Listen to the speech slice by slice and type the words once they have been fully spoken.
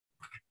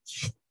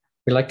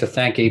We'd like to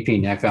thank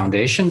apnic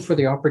Foundation for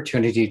the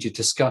opportunity to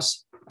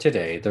discuss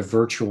today the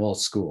Virtual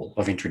School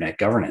of Internet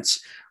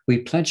Governance. We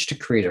pledge to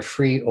create a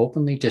free,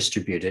 openly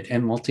distributed,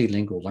 and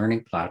multilingual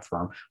learning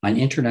platform on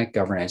Internet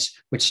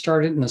governance, which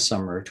started in the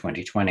summer of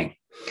 2020.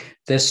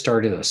 This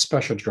started a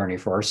special journey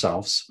for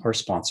ourselves, our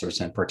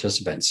sponsors, and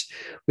participants.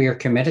 We are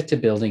committed to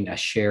building a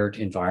shared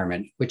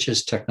environment which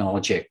is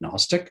technology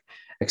agnostic,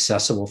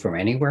 accessible from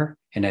anywhere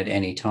and at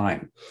any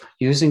time.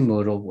 Using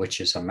Moodle,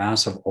 which is a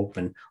massive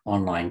open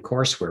online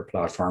courseware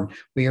platform,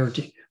 we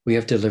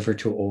have delivered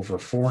to over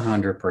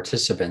 400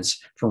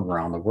 participants from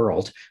around the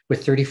world,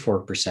 with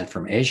 34%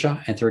 from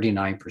Asia and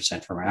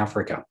 39% from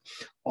Africa.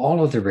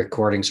 All of the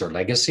recordings are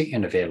legacy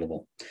and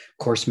available.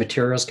 Course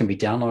materials can be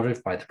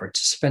downloaded by the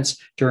participants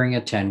during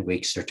a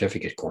 10-week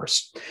certificate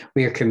course.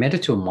 We are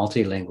committed to a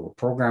multilingual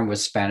program with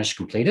Spanish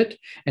completed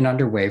and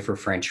underway for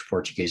French,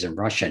 Portuguese, and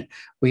Russian.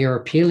 We are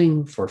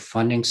appealing for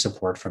funding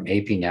support from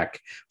apnic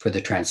for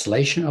the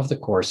translation of the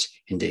course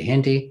into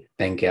Hindi,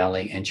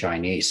 Bengali, and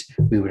Chinese.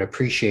 We would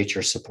appreciate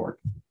your support.